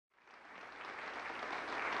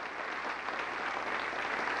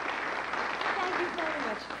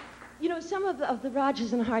You know, some of the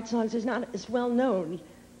Rodgers and Hart songs is not as well known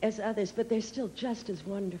as others, but they're still just as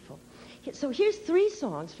wonderful. So here's 3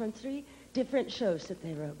 songs from 3 different shows that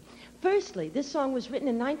they wrote. Firstly, this song was written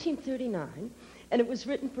in 1939, and it was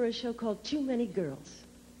written for a show called Too Many Girls.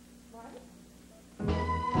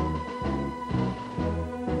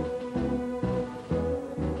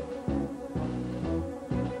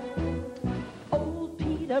 Old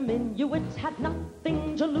Peter Minuit had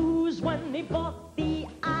nothing to lose when he bought the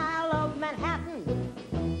Isle of Manhattan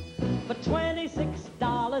for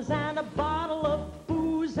 $26 and a bottle of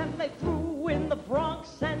booze, and they threw in the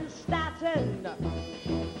Bronx and Staten.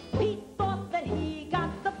 Pete thought that he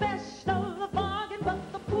got the best of the bargain, but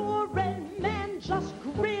the poor red man just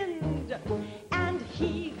grinned, and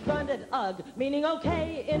he grunted ugh, meaning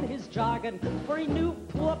okay in his jargon, for he knew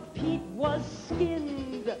poor Pete was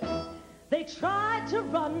skinned. They tried to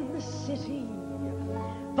run the city,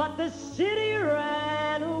 but the city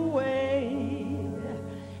ran away.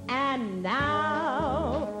 And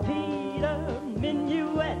now, Peter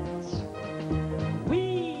Minuet,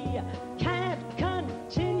 we can't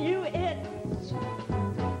continue it.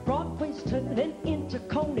 Broadway's turning into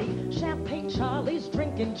Coney, Champagne Charlie's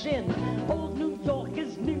drinking gin. Old New York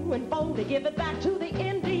is new and phony, give it back to the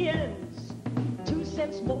Indians. 2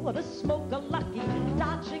 cents more to smoke a lucky,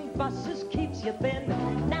 dodging buses keeps you thin.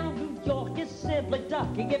 Now New York is simply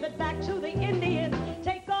ducky, give it back to the Indians.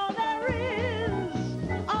 Take all there is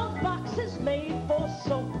of boxes made for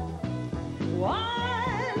soap.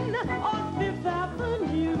 One on 5th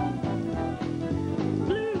Avenue.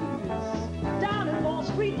 Blues down in Wall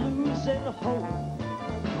Street, losing hope.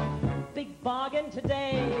 Big bargain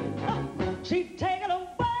today, cheap take it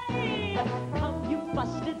away. Come you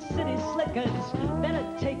busted city slickers, better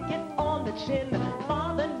take it on the chin.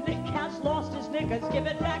 Father Nick has lost his knickers, give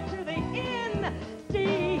it back to the Indians.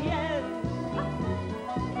 Take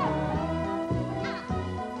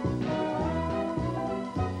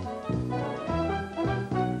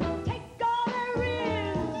all there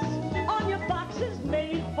is on your boxes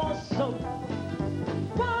made for soap.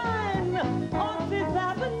 One on 5th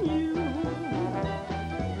Avenue.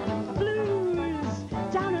 Blues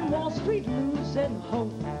down in Wall Street, losing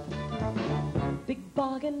hope. Big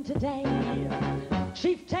bargain today,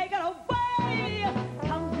 chief take it away.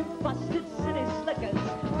 Come you busted city slickers,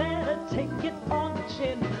 better take it on the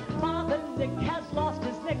chin. Father Nick has lost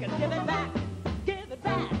his knickers, give it back, give it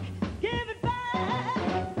back, give it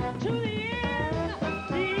back to the end,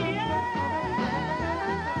 the end.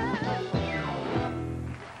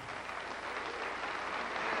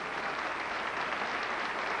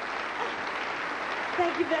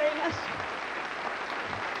 Thank you very much.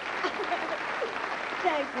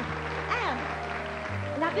 Thank you. And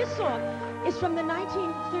now this song is from the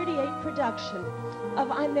 1938 production of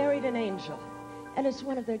I Married an Angel, and it's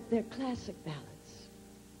one of their classic ballads.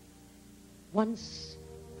 Once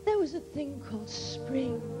there was a thing called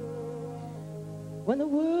spring, when the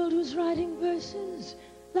world was writing verses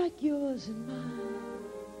like yours and mine.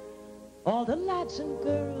 All the lads and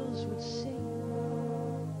girls would sing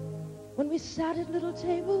when we sat at little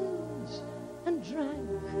tables and drank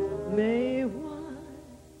May wine.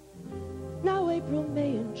 Now April,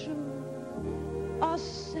 May, and June are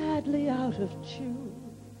sadly out of tune.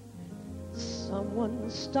 Someone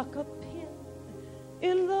stuck a pin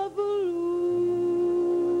in the balloon.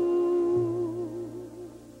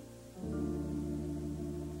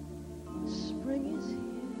 Spring is here.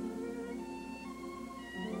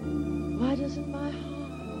 Why doesn't my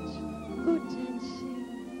heart go dancing?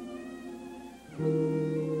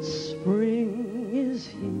 Spring is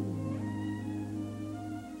here.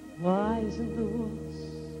 Why isn't the waltz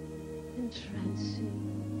entrancing?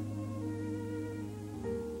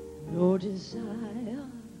 No desire,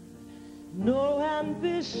 no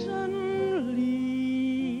ambition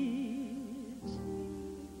leads me.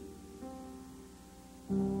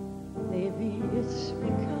 Maybe it's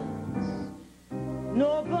because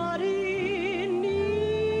nobody needs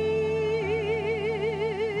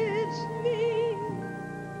me.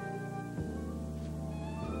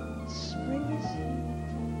 Spring is here.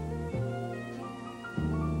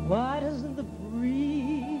 Why doesn't the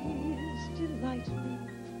breeze delight me?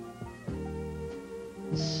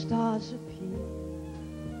 The stars appear.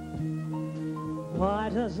 Why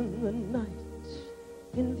doesn't the night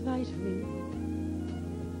invite me?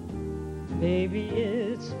 Maybe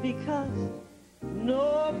it's because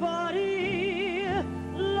nobody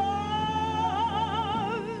loves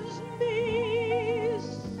me.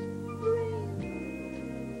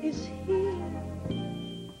 Spring is here.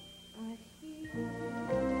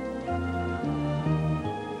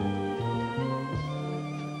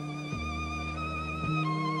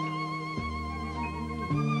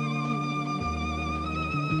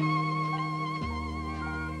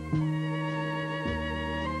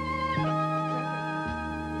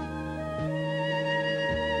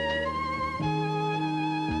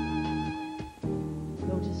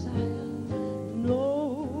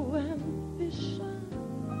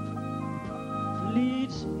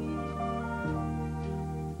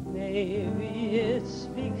 Maybe it's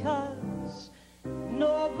because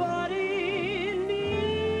nobody needs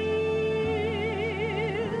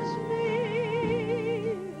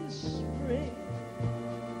me. Spring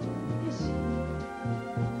is here.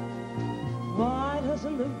 Why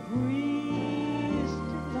doesn't the breeze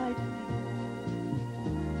delight me?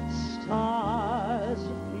 Stars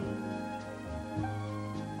appear.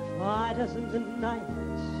 Why doesn't the night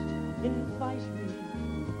invite me?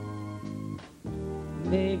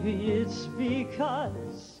 Maybe it's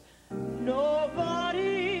because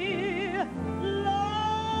nobody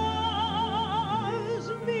loves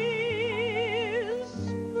me.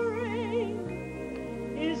 Spring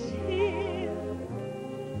is here.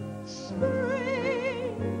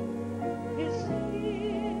 Spring is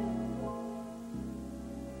here.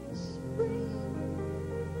 Spring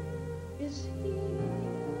is here.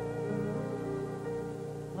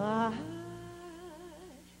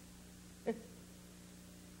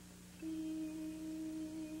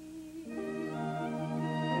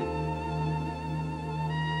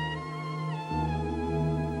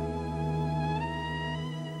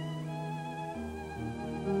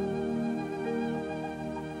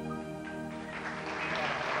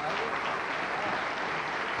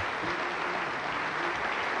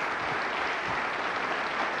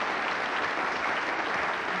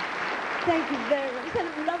 Thank you very much. It's a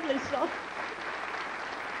lovely song.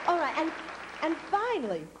 All right, and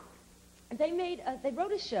finally, they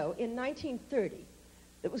wrote a show in 1930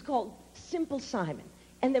 that was called Simple Simon.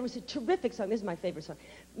 And there was a terrific song. This is my favorite song.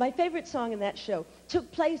 My favorite song in that show took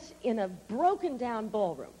place in a broken down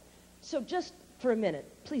ballroom. So just for a minute,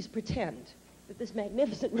 please pretend that this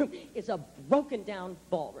magnificent room is a broken down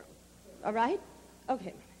ballroom. All right?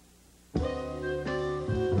 Okay.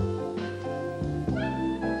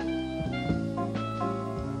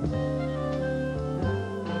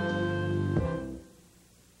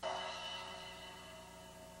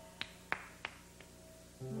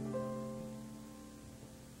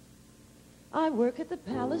 I work at the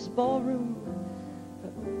Palace Ballroom.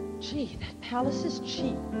 Gee, that palace is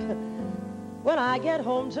cheap. When I get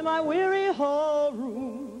home to my weary hall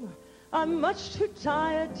room, I'm much too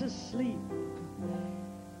tired to sleep.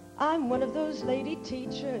 I'm one of those lady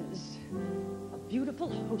teachers, a beautiful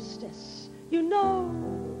hostess, you know,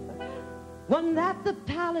 one that the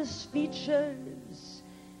palace features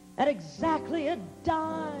at exactly a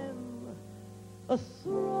dime a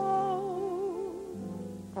throw.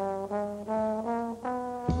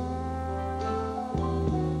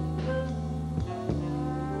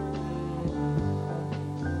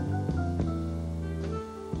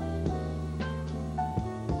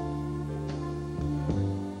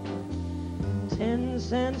 10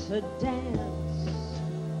 cents a dance,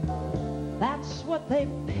 that's what they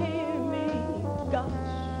pay me. Gosh,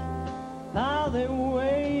 how they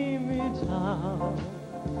weigh me down.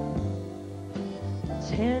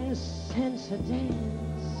 10 cents a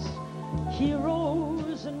dance,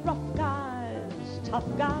 heroes and rough guys,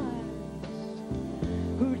 tough guys,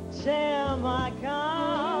 who tear my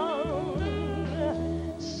gown.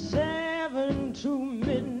 7 to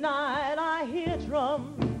midnight, I hear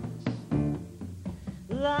drums.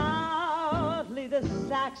 Loudly the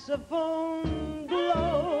saxophone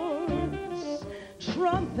blows.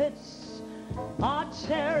 Trumpets are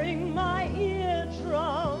tearing my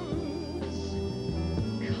eardrums.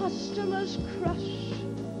 Customers crush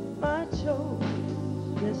my toes.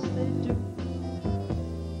 Yes, they do.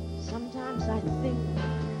 Sometimes I think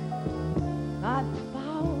I've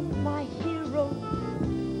found my hero,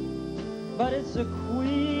 but it's a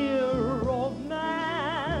queer romance.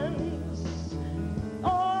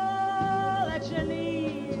 All that you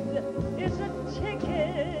need is a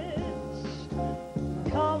ticket.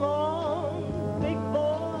 Come on, big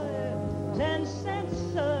boy, 10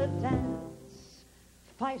 cents a dance.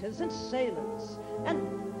 Fighters and sailors and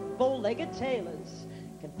bow-legged tailors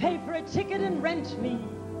can pay for a ticket and rent me.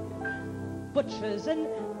 Butchers and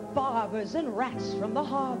barbers and rats from the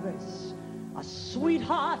harbors are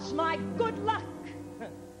sweethearts my good luck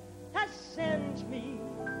has sent me.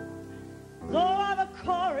 Though I've a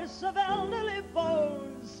chorus of elderly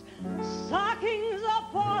bones, stockings are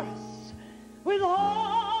porous with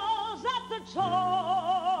holes at the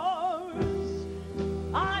toes.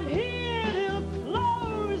 I'm here till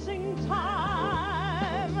closing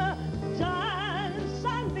time. Dance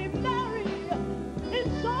and be merry,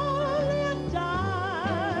 it's only a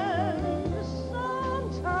dime.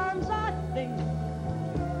 Sometimes I think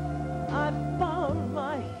I've found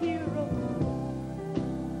my hero,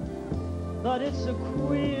 but it's a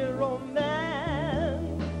queer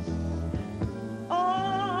romance.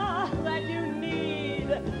 All that you need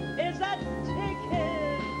is a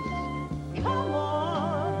ticket.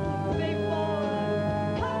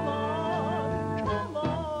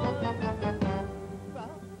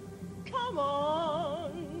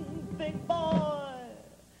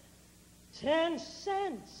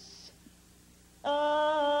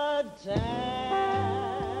 time.